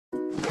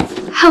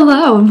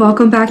Hello and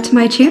welcome back to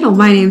my channel.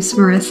 My name's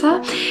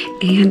Marissa,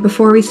 and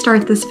before we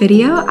start this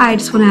video, I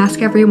just want to ask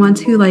everyone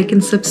to like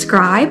and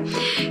subscribe.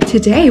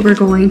 Today we're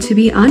going to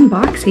be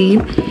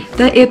unboxing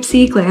the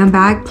Ipsy Glam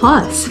Bag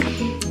Plus.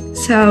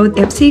 So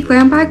the Ipsy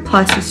Glam Bag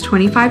Plus is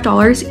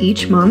 $25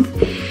 each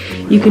month.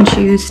 You can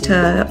choose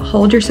to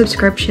hold your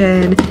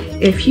subscription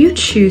if you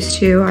choose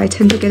to. I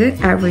tend to get it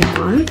every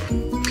month.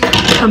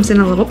 It comes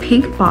in a little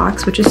pink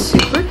box, which is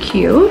super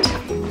cute.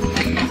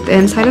 The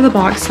inside of the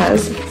box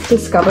says,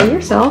 discover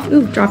yourself.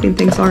 Ooh, dropping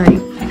things already.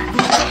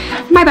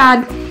 My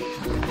bad.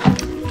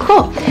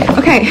 Cool.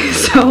 Okay,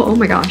 so, oh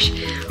my gosh.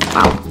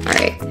 Wow, all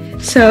right.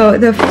 So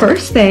the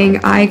first thing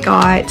I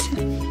got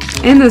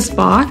in this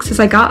box is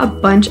I got a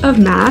bunch of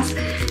masks.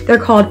 They're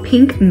called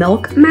pink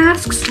milk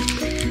masks.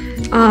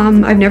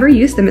 I've never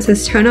used them. It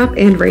says tone up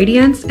and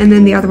radiance. And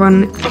then the other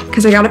one,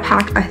 because I got a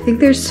pack, I think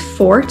there's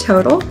 4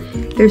 total.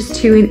 There's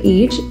 2 in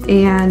each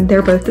and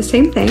they're both the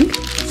same thing.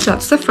 So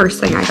that's the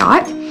first thing I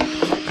got.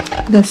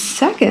 The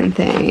second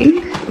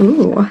thing,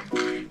 ooh,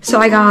 so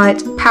I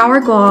got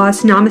Power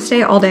Gloss,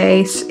 Namaste All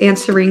Day, and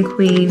Serene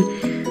Queen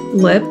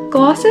lip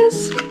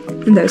glosses,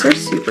 and those are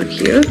super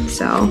cute,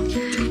 so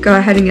go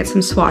ahead and get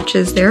some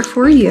swatches there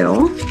for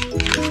you.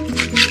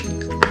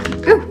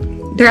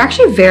 Ooh, they're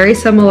actually very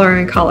similar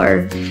in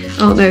color. I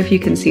don't know if you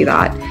can see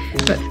that,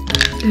 but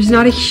there's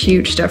not a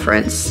huge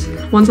difference.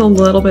 One's a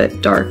little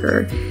bit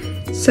darker.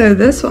 So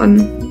this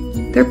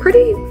one, they're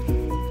pretty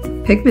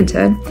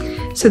pigmented.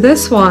 So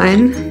this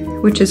one,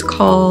 which is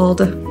called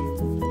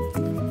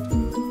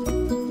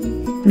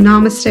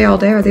Namaste All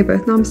Day. Are they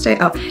both Namaste?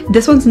 Oh,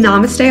 this one's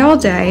Namaste All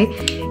Day,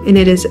 and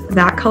it is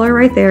that color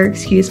right there.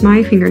 Excuse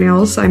my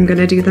fingernails. I'm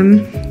gonna do them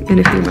in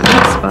a few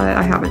minutes, but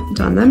I haven't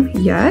done them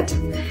yet.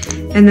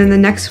 And then the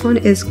next one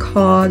is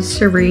called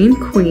Serene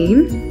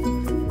Queen.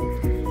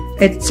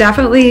 It's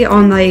definitely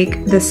on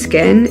like the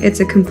skin, it's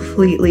a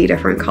completely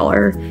different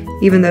color,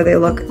 even though they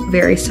look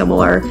very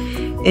similar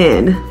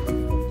in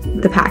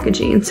the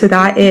packaging. So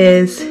that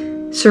is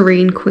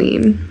Serene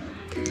Queen.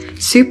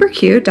 Super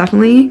cute.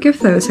 Definitely give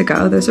those a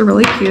go. Those are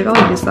really cute.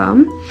 I'll use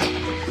them.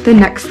 The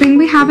next thing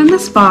we have in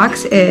this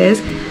box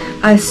is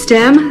a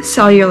Stem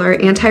Cellular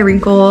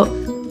Anti-Wrinkle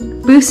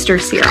Booster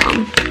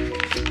Serum.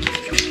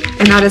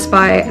 And that is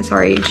by,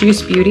 sorry,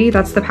 Juice Beauty.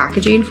 That's the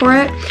packaging for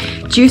it.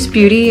 Juice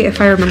Beauty, if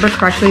I remember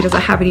correctly,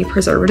 doesn't have any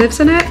preservatives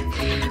in it,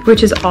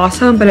 which is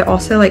awesome, but it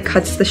also like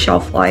cuts the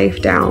shelf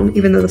life down,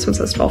 even though this one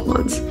says 12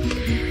 months.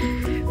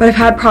 But I've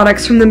had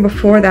products from them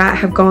before that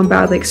have gone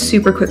bad like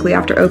super quickly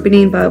after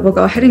opening, but we'll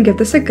go ahead and give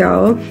this a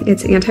go.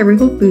 It's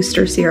Anti-Wrinkle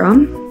Booster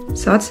Serum,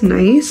 so that's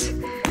nice.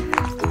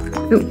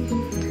 Ooh.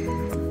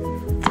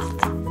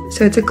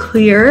 So it's a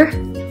clear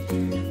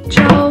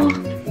gel.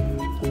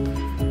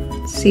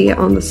 See it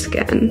on the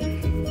skin.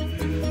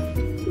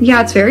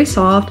 Yeah, it's very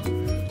soft.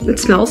 It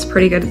smells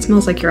pretty good. It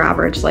smells like your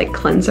average like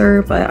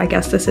cleanser, but I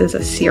guess this is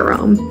a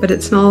serum, but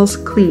it smells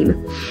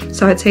clean.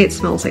 So I'd say it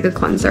smells like a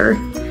cleanser.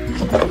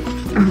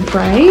 All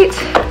right,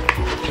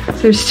 so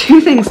there's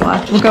 2 things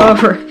left. We'll go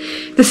over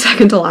the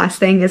second to last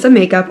thing is a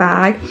makeup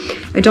bag.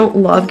 I don't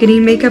love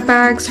getting makeup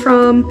bags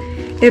from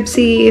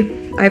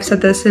Ipsy. I've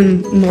said this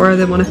in more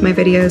than one of my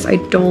videos. I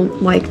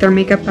don't like their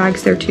makeup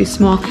bags. They're too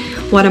small.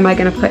 What am I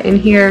gonna put in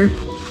here?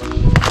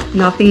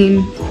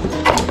 Nothing.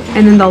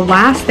 And then the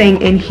last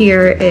thing in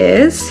here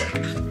is,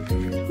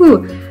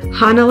 ooh,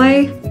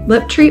 Hanalei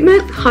lip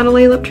treatment.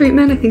 Hanalei lip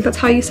treatment, I think that's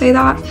how you say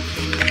that.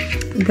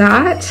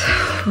 That,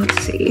 let's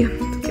see.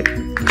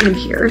 In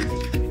here.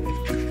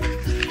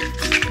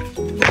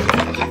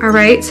 All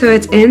right, so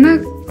it's in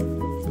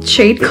the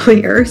shade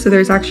clear, so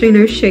there's actually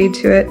no shade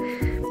to it,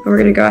 but we're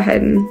gonna go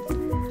ahead and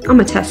I'm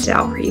gonna test it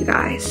out for you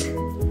guys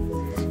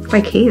if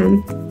I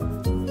can.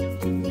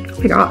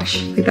 Oh my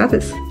gosh, like that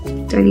is,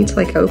 do I need to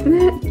like open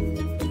it?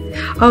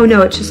 Oh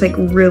no, it's just like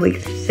really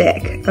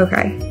thick.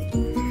 Okay,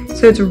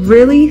 so it's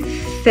really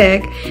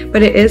thick,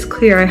 but it is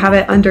clear. I have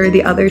it under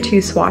the other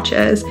 2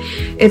 swatches.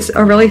 It's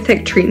a really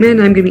thick treatment,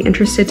 and I'm gonna be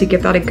interested to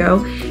give that a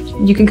go.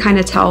 You can kind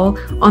of tell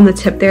on the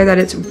tip there that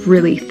it's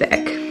really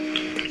thick.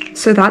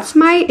 So that's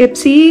my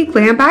Ipsy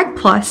Glam Bag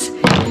Plus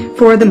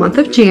for the month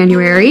of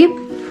January.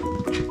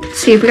 Let's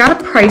see if we got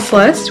a price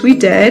list. We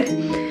did.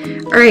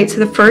 All right, so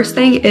the first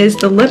thing is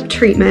the lip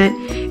treatment,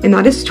 and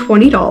that is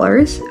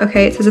 $20.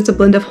 Okay, it says it's a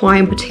blend of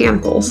Hawaiian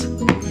botanicals.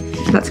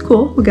 That's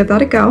cool, we'll give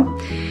that a go.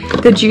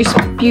 The Juice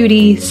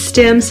Beauty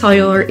Stem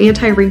Cellular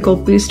Anti-Wrinkle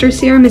Booster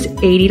Serum is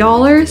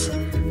 $80.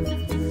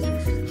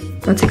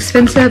 That's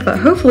expensive, but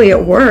hopefully it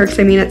works.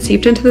 I mean, it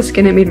seeped into the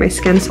skin, it made my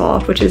skin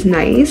soft, which is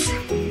nice.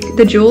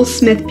 The Jules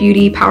Smith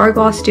Beauty Power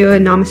Gloss Duo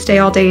Namaste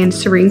All Day and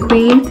Serene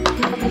Queen.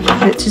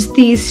 And it's just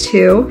these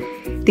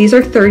 2. These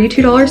are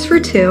 $32 for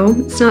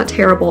 2. It's not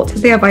terrible. It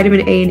says they have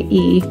vitamin A and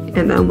E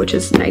in them, which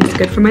is nice,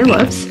 good for my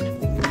lips.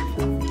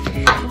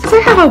 It says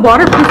I have a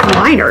waterproof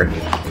liner.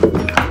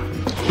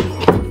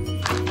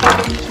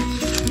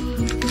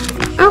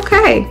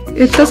 Okay,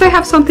 it says I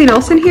have something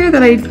else in here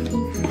that I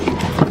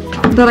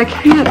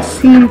can't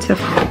seem to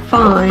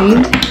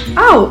find.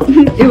 Oh,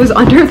 it was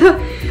under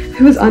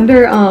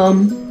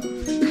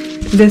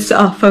this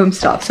foam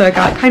stuff, so I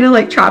got kind of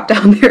like trapped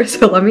down there.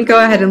 So let me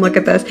go ahead and look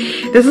at this.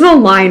 This is a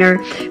liner.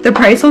 The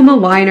price on the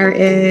liner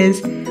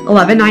is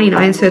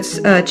 $11.99, so it's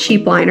a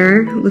cheap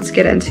liner. Let's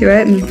get into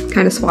it and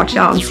kind of swatch it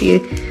out and see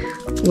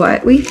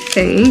what we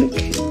think.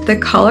 The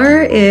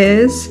color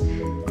is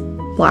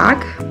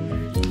black.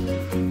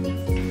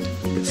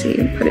 Let's see,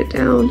 put it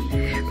down.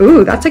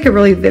 Ooh, that's like a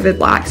really vivid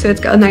black. So it's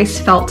got a nice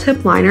felt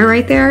tip liner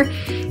right there,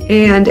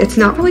 and it's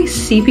not really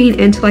seeping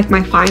into like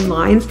my fine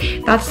lines.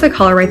 That's the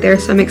color right there.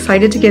 So I'm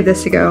excited to give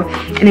this a go.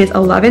 And it's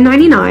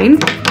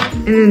 $11.99.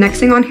 And the next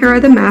thing on here are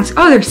the masks.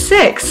 Oh, there's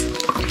 6.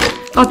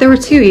 Thought there were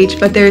 2 each,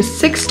 but there's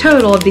 6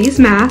 total of these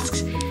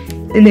masks.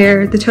 And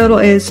the total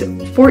is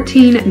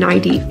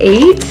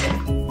 $14.98.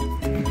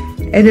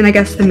 And then I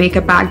guess the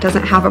makeup bag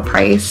doesn't have a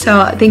price.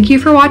 So thank you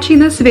for watching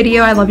this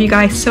video. I love you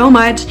guys so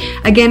much.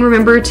 Again,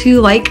 remember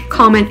to like,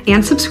 comment,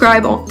 and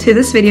subscribe to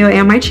this video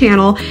and my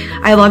channel.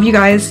 I love you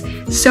guys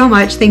so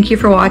much. Thank you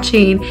for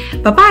watching.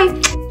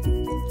 Bye-bye.